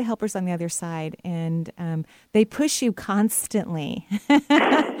lot of helpers on the other side, and they push you constantly.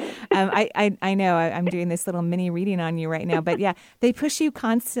 I know I'm doing this little mini reading on you right now, but yeah, they push you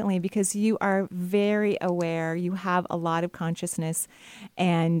constantly because you are very aware. You have a lot of consciousness,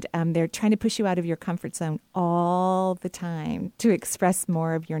 and they're trying to push you out of your comfort zone all the time to express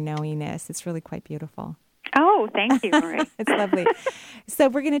more of your knowingness. It's really quite beautiful. Oh, thank you, Marie. It's lovely. So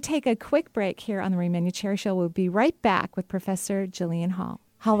we're going to take a quick break here on the Marie Manuchehri Show. We'll be right back with Professor Gillian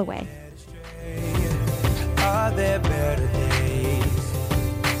Holloway. Are there better days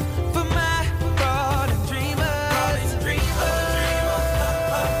for my budding dreamers?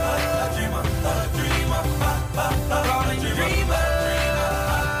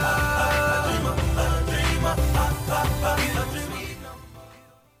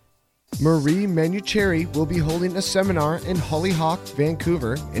 Marie Manuchehri will be holding a seminar in Hollyhock,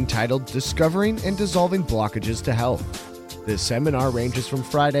 Vancouver, entitled Discovering and Dissolving Blockages to Health. This seminar ranges from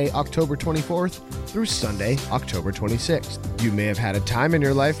Friday, October 24th through Sunday, October 26th. You may have had a time in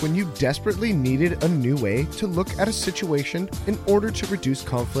your life when you desperately needed a new way to look at a situation in order to reduce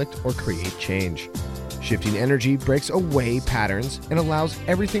conflict or create change. Shifting energy breaks away patterns and allows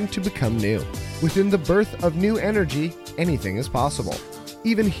everything to become new. Within the birth of new energy, anything is possible,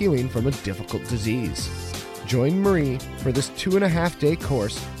 even healing from a difficult disease. Join Marie for this 2.5-day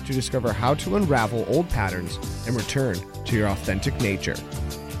course to discover how to unravel old patterns and return to your authentic nature.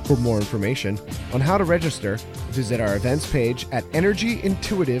 For more information on how to register, visit our events page at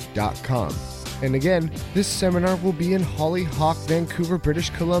energyintuitive.com. And again, this seminar will be in Hollyhock, Vancouver, British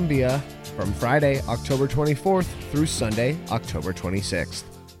Columbia from Friday, October 24th through Sunday, October 26th.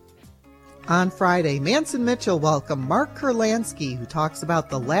 On Friday, Manson Mitchell welcomed Mark Kurlansky, who talks about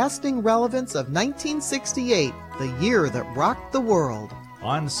the lasting relevance of 1968, the year that rocked the world.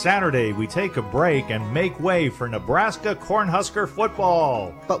 On Saturday, we take a break and make way for Nebraska Cornhusker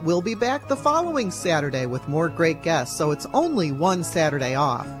football. But we'll be back the following Saturday with more great guests, so it's only one Saturday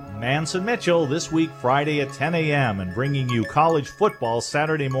off. Manson Mitchell this week Friday at 10 a.m. and bringing you college football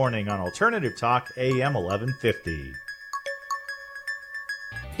Saturday morning on Alternative Talk AM 1150.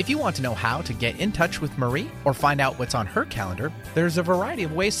 If you want to know how to get in touch with Marie or find out what's on her calendar, there's a variety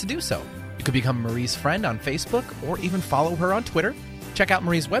of ways to do so. You could become Marie's friend on Facebook or even follow her on Twitter. Check out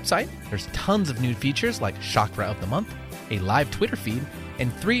Marie's website. There's tons of new features like Chakra of the Month, a live Twitter feed,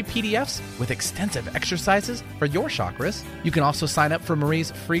 and 3 PDFs with extensive exercises for your chakras. You can also sign up for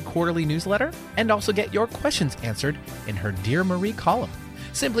Marie's free quarterly newsletter and also get your questions answered in her Dear Marie column.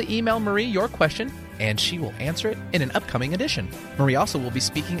 Simply email Marie your question and she will answer it in an upcoming edition. Marie also will be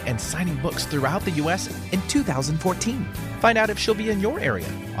speaking and signing books throughout the U.S. in 2014. Find out if she'll be in your area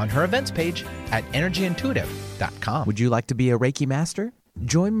on her events page at energyintuitive.com. Would you like to be a Reiki master?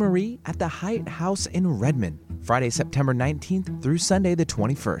 Join Marie at the Hyatt House in Redmond, Friday, September 19th through Sunday the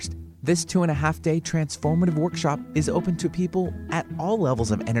 21st. This 2.5-day transformative workshop is open to people at all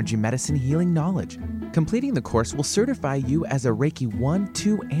levels of energy medicine healing knowledge. Completing the course will certify you as a Reiki 1,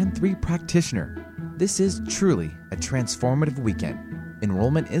 2, and 3 practitioner. This is truly a transformative weekend.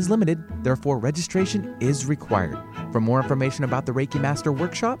 Enrollment is limited, therefore registration is required. For more information about the Reiki Master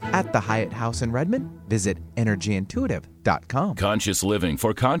Workshop at the Hyatt House in Redmond, visit energyintuitive.com. Conscious living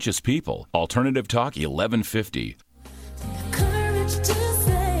for conscious people. Alternative Talk 1150. Courage to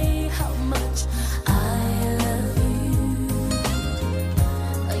say how much I love you.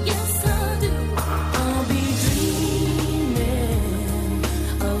 Yes, I do. I'll be dreaming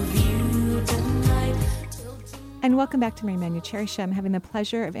of you tonight. And welcome back to Marie Manuchehri Show. I'm having the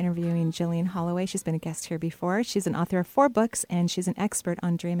pleasure of interviewing Gillian Holloway. She's been a guest here before. She's an author of 4 books, and she's an expert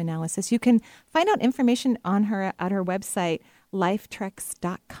on dream analysis. You can find out information on her at her website,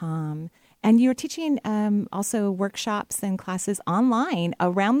 lifetreks.com. And you're teaching also workshops and classes online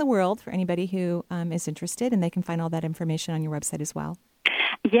around the world for anybody who is interested, and they can find all that information on your website as well.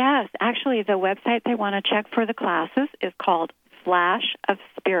 Yes, actually, the website they want to check for the classes is called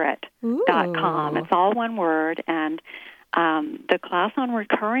flashofspirit.com. It's all one word, and the class on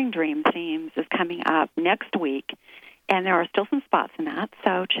recurring dream themes is coming up next week, and there are still some spots in that,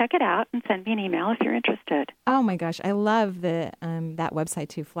 so check it out and send me an email if you're interested. Oh, my gosh. I love the that website,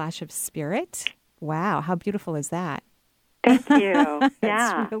 too, Flash of Spirit. Wow, how beautiful is that? Thank you.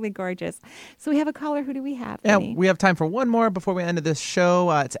 Yeah. It's really gorgeous. So we have a caller. Who do we have? Yeah, Penny? we have time for one more before we end this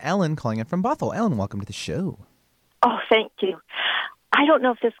show. It's Ellen calling in from Bothell. Ellen, welcome to the show. Oh, thank you. I don't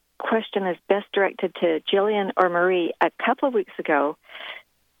know if this question is best directed to Gillian or Marie. A couple of weeks ago,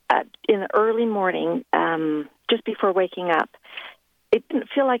 in the early morning, just before waking up, it didn't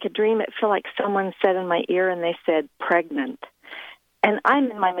feel like a dream. It felt like someone said in my ear, and they said, pregnant. And I'm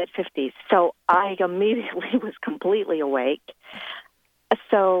in my mid-50s, so I immediately was completely awake.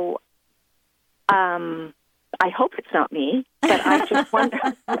 So I hope it's not me, but I just wonder.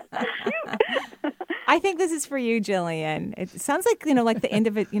 I think this is for you, Gillian. It sounds like, like the end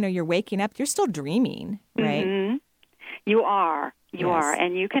of it, you're waking up. You're still dreaming, right? Mm-hmm. You are. You are.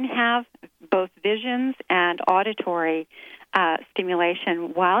 And you can have both visions and auditory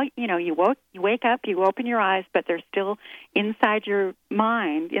stimulation while, you wake up, you open your eyes, but they're still inside your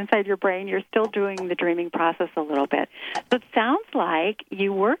mind, inside your brain. You're still doing the dreaming process a little bit. So it sounds like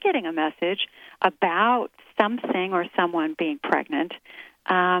you were getting a message about something or someone being pregnant.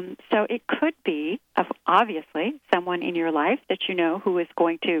 So it could be, obviously, someone in your life that you know who is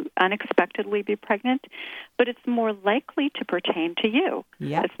going to unexpectedly be pregnant, but it's more likely to pertain to you.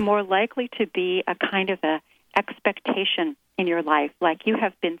 Yep. It's more likely to be a kind of a expectation in your life, like you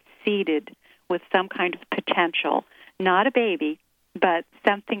have been seeded with some kind of potential, not a baby, but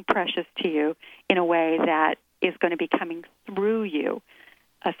something precious to you in a way that is going to be coming through you.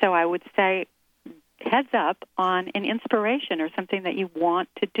 So I would say heads up on an inspiration or something that you want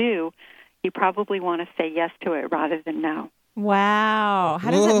to do. You probably want to say yes to it rather than no. Wow.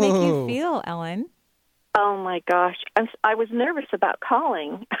 How does that make you feel, Ellen? Oh, my gosh. I was nervous about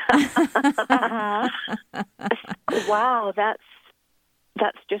calling. Wow, that's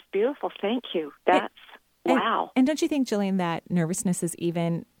just beautiful. Thank you. Wow. And don't you think, Gillian, that nervousness is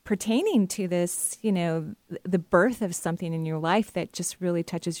even pertaining to this, the birth of something in your life that just really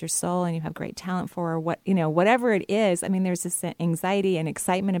touches your soul and you have great talent for, whatever it is. I mean, there's this anxiety and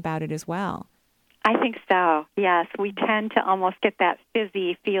excitement about it as well. I think so, yes. We tend to almost get that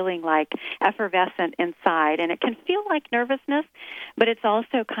fizzy feeling, like effervescent inside, and it can feel like nervousness, but it's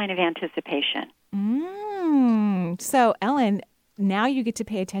also kind of anticipation. So, Ellen, now you get to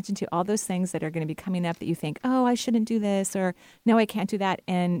pay attention to all those things that are going to be coming up that you think, oh, I shouldn't do this, or no, I can't do that.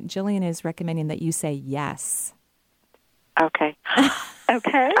 And Gillian is recommending that you say yes. Okay.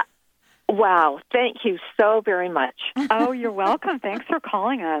 Okay. Wow. Thank you so very much. Oh, you're welcome. Thanks for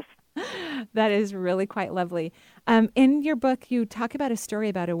calling us. That is really quite lovely. In your book, you talk about a story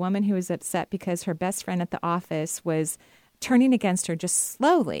about a woman who was upset because her best friend at the office was turning against her just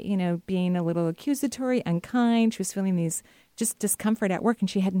slowly, being a little accusatory, unkind. She was feeling these just discomfort at work, and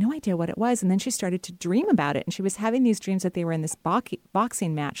she had no idea what it was. And then she started to dream about it, and she was having these dreams that they were in this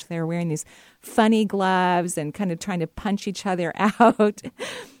boxing match. They were wearing these funny gloves and kind of trying to punch each other out.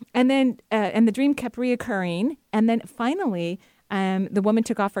 And then and the dream kept reoccurring. And then finally, the woman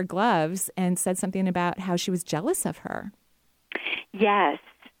took off her gloves and said something about how she was jealous of her. Yes.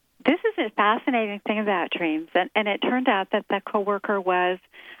 This is a fascinating thing about dreams. And it turned out that the coworker was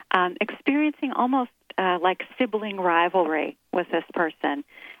experiencing almost like sibling rivalry with this person.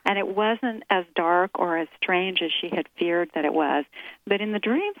 And it wasn't as dark or as strange as she had feared that it was. But in the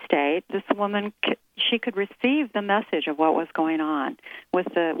dream state, this woman, she could receive the message of what was going on with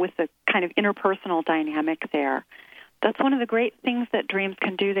the kind of interpersonal dynamic there. That's one of the great things that dreams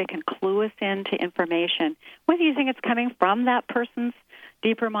can do. They can clue us into information, whether you think it's coming from that person's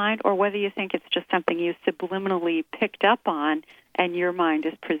deeper mind or whether you think it's just something you subliminally picked up on and your mind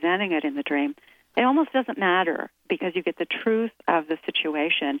is presenting it in the dream. It almost doesn't matter because you get the truth of the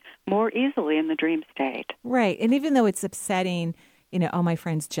situation more easily in the dream state. Right. And even though it's upsetting, oh, my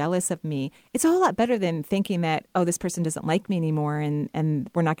friend's jealous of me, it's a whole lot better than thinking that, oh, this person doesn't like me anymore and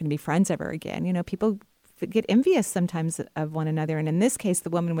we're not going to be friends ever again. People get envious sometimes of one another. And in this case,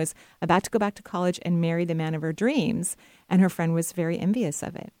 the woman was about to go back to college and marry the man of her dreams, and her friend was very envious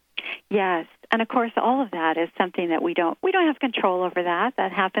of it. Yes. And of course, all of that is something that we don't have control over.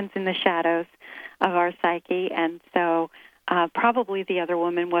 That happens in the shadows of our psyche. And so probably the other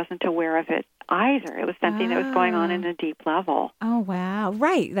woman wasn't aware of it either. It was something that was going on in a deep level. Oh, wow.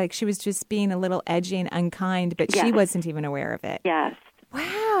 Right. Like she was just being a little edgy and unkind, but she wasn't even aware of it. Yes.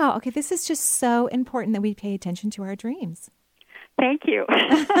 Wow. Okay. This is just so important that we pay attention to our dreams. Thank you.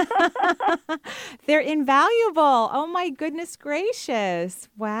 They're invaluable. Oh, my goodness gracious.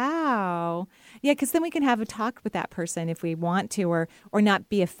 Wow. Yeah, because then we can have a talk with that person if we want to, or not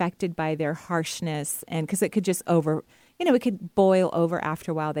be affected by their harshness. And because it could just it could boil over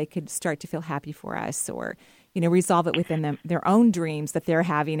after a while. They could start to feel happy for us or, resolve it within their own dreams that they're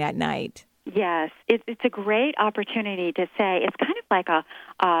having at night. Yes. It's a great opportunity to say, it's kind of like a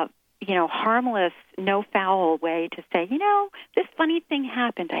harmless, no-foul way to say, this funny thing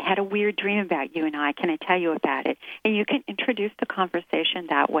happened. I had a weird dream about you and I. Can I tell you about it? And you can introduce the conversation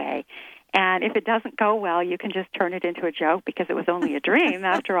that way. And if it doesn't go well, you can just turn it into a joke because it was only a dream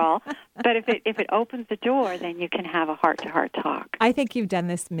after all. But if it opens the door, then you can have a heart-to-heart talk. I think you've done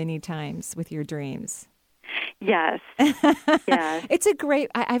this many times with your dreams. Yes. Yes. It's a great,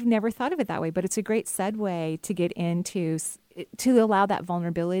 I've never thought of it that way, but it's a great segue to get into, to allow that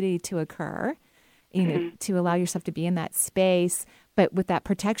vulnerability to occur, to allow yourself to be in that space, but with that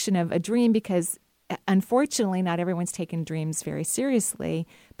protection of a dream, because unfortunately not everyone's taken dreams very seriously,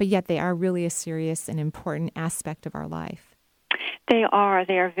 but yet they are really a serious and important aspect of our life. They are.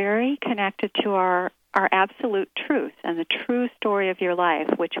 They are very connected to our absolute truth and the true story of your life,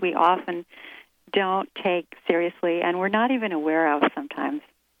 which we often don't take seriously and we're not even aware of sometimes.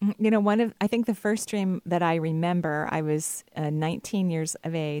 I think the first dream that I remember, I was 19 years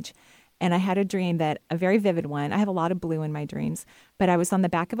of age, and I had a dream a very vivid one. I have a lot of blue in my dreams, but I was on the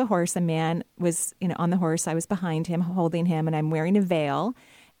back of a horse. A man was, on the horse. I was behind him, holding him, and I'm wearing a veil,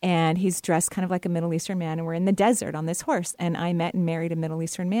 and he's dressed kind of like a Middle Eastern man, and we're in the desert on this horse, and I met and married a Middle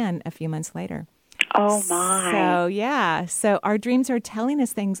Eastern man a few months later. Oh, my. So, yeah. So our dreams are telling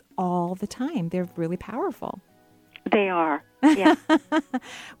us things all the time. They're really powerful. They are. Yeah.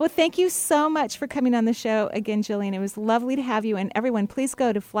 Well, thank you so much for coming on the show again, Gillian. It was lovely to have you. And everyone, please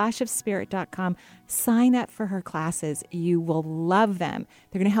go to flashofspirit.com. Sign up for her classes. You will love them.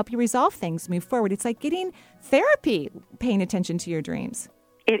 They're going to help you resolve things, move forward. It's like getting therapy, paying attention to your dreams.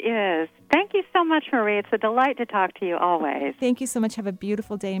 It is. Thank you so much, Marie. It's a delight to talk to you always. Thank you so much. Have a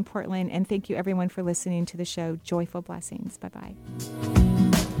beautiful day in Portland. And thank you, everyone, for listening to the show. Joyful blessings.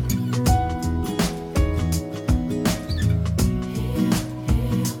 Bye-bye.